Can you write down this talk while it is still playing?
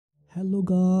Hello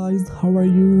guys, how are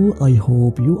you? I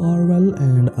hope you are well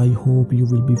and I hope you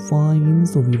will be fine.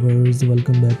 So viewers,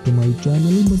 welcome back to my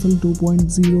channel Muscle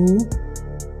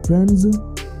 2.0. Friends,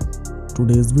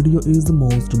 today's video is the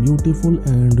most beautiful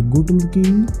and good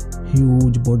looking,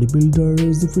 huge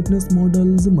bodybuilders, fitness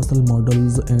models, muscle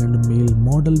models and male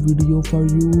model video for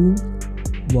you.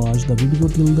 Watch the video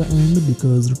till the end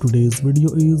because today's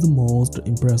video is most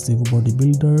impressive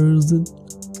bodybuilders.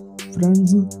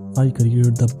 Friends, I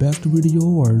create the best video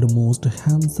world most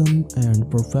handsome and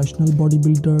professional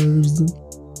bodybuilders.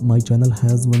 My channel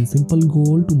has one simple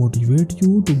goal to motivate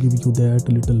you, to give you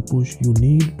that little push you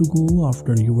need to go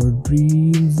after your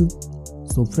dreams.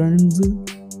 So friends,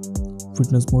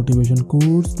 fitness motivation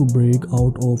course to break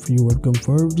out of your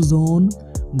comfort zone.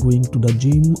 Going to the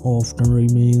gym often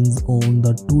remains on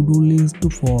the to-do list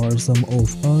for some of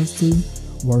us.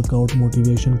 Workout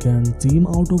motivation can seem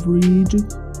out of reach.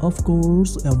 Of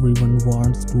course, everyone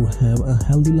wants to have a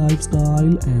healthy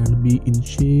lifestyle and be in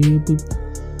shape.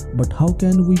 But how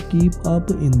can we keep up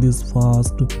in this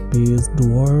fast-paced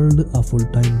world? A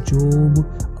full-time job,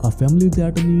 a family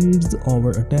that needs our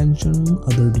attention,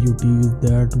 other duties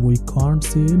that we can't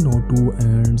say no to,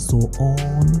 and so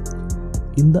on.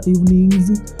 In the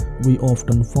evenings, we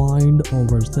often find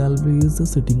ourselves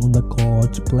sitting on the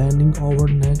couch planning our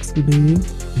next day,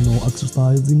 no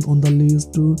exercising on the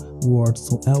list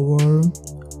whatsoever,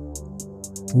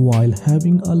 while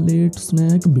having a late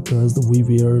snack because we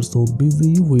were so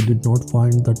busy we did not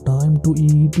find the time to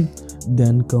eat.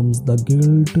 Then comes the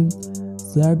guilt.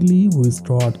 Sadly, we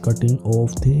start cutting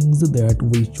off things that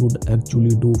we should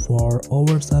actually do for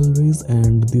ourselves,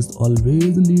 and this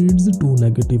always leads to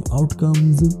negative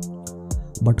outcomes.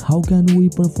 But how can we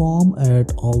perform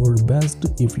at our best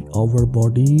if our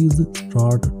bodies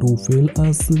start to fail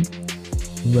us?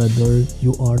 Whether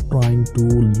you are trying to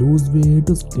lose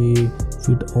weight, stay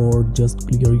fit, or just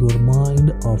clear your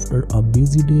mind after a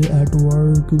busy day at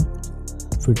work,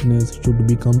 fitness should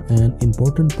become an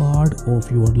important part of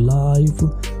your life.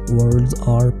 Words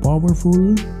are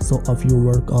powerful, so a few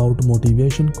workout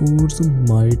motivation course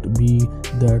might be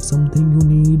that something you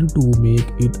need to make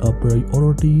it a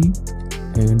priority.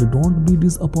 And don't be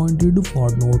disappointed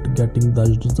for not getting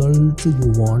the results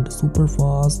you want super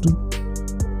fast.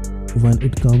 When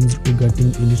it comes to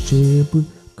getting in shape,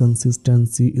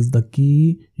 consistency is the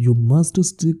key. You must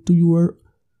stick to your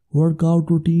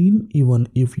workout routine even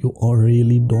if you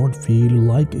really don't feel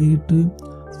like it.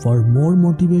 For more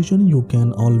motivation, you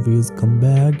can always come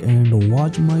back and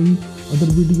watch my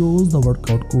other videos, the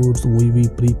workout course we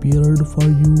prepared for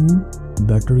you.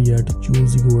 Better yet,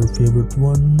 choose your favorite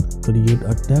one, create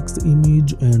a text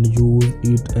image and use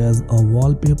it as a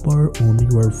wallpaper on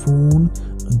your phone.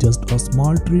 Just a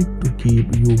small trick to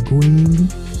keep you going.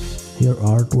 Here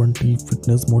are 20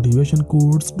 fitness motivation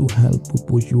quotes to help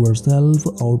push yourself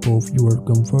out of your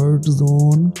comfort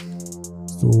zone.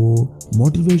 So,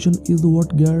 motivation is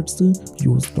what gets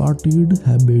you started,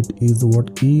 habit is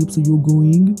what keeps you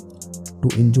going. To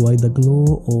enjoy the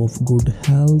glow of good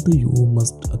health, you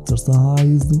must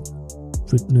exercise.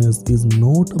 Fitness is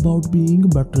not about being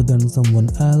better than someone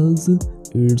else,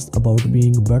 it's about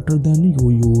being better than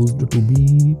you used to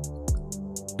be.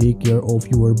 Take care of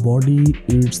your body,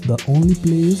 it's the only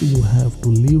place you have to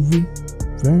live.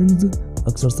 Friends,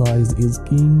 exercise is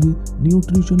king,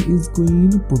 nutrition is queen,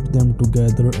 put them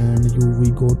together and we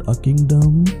got a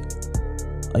kingdom.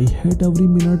 I hate every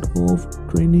minute of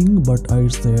training, but I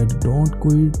said don't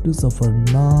quit, suffer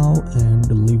now and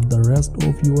live the rest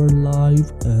of your life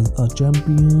as a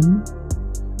champion.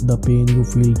 The pain you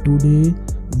feel today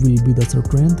will be the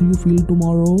strength you feel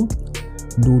tomorrow.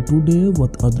 Do today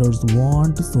what others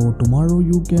want, so tomorrow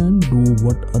you can do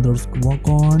what others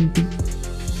can't.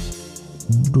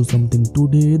 Do something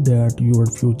today that your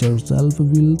future self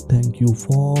will thank you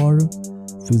for.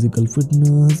 Physical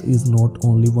fitness is not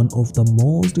only one of the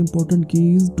most important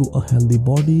keys to a healthy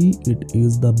body, it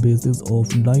is the basis of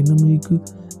dynamic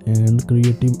and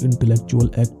creative intellectual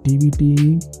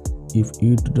activity. If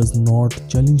it does not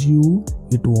challenge you,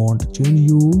 it won't change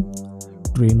you.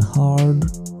 Train hard,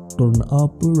 turn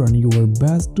up, run your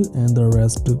best, and the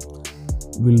rest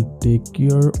will take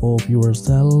care of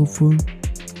yourself.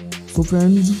 So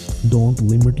friends, don't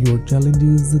limit your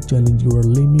challenges, challenge your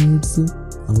limits.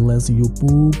 Unless you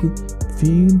poke,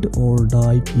 faint or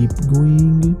die, keep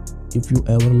going. If you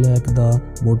ever lack the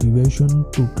motivation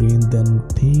to train, then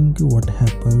think what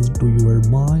happens to your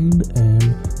mind and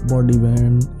body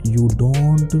when you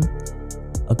don't.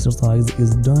 Exercise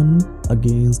is done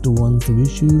against one's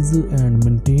wishes and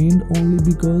maintained only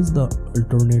because the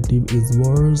alternative is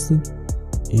worse.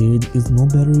 Age is no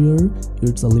barrier,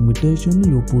 it's a limitation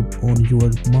you put on your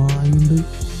mind.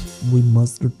 We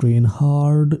must train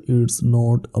hard. It's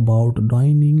not about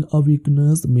dining a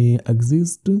weakness may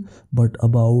exist, but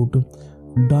about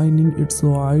dining its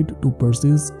right to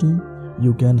persist.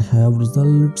 You can have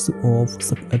results of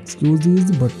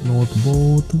excuses, but not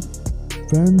both.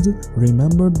 Friends,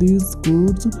 remember these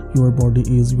quotes: your body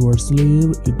is your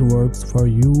slave, it works for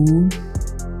you.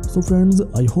 So friends,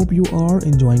 I hope you are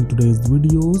enjoying today's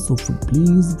video. So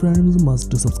please friends,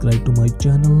 must subscribe to my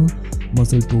channel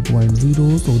Muscle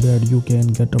 2.0 so that you can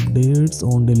get updates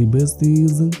on daily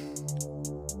basis.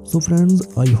 So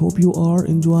friends, I hope you are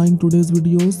enjoying today's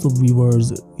video. So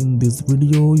viewers, in this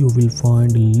video you will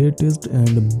find latest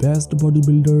and best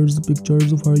bodybuilders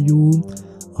pictures for you.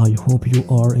 I hope you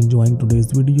are enjoying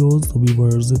today's video. So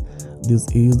viewers,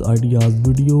 this is ideas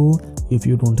video. If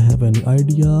you don't have any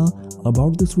idea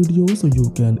about this video, so you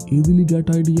can easily get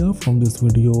idea from this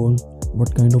video.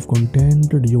 What kind of content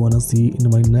do you wanna see in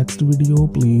my next video?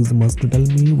 Please must tell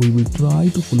me. We will try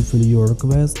to fulfill your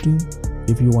request.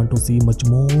 If you want to see much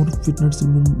more fitness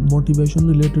motivation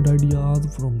related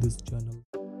ideas from this channel.